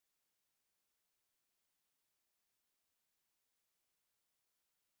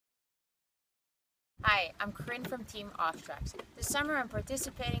Hi, I'm Corinne from Team Offtrax. This summer I'm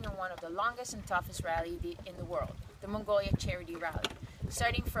participating in one of the longest and toughest rallies in the world, the Mongolia Charity Rally.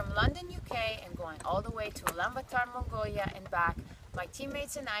 Starting from London, UK and going all the way to Ulaanbaatar, Mongolia and back, my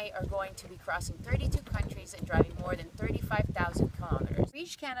teammates and I are going to be crossing 32 countries and driving more than 35,000 kilometers.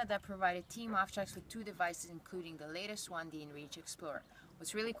 Reach Canada provided Team Offtrax with 2 devices, including the latest one, the InReachExplorer.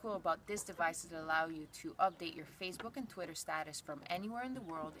 What's really cool about this device is it allows you to update your Facebook and Twitter status from anywhere in the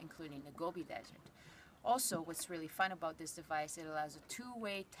world, including the Gobi Desert. Also, what's really fun about this device, it allows a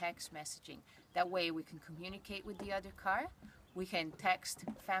 2-way text messaging. That way we can communicate with the other car, we can text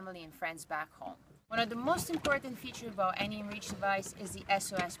family and friends back home. One of the most important features about any InReach device is the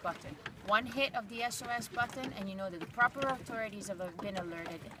SOS button. One hit of the SOS button and you know that the proper authorities have been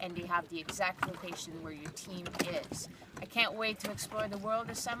alerted and they have the exact location where your team is. I can't wait to explore the world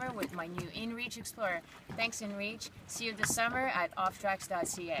this summer with my new InReachExplorer. Thanks InReach. See you this summer at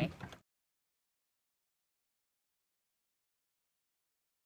offtrax.ca.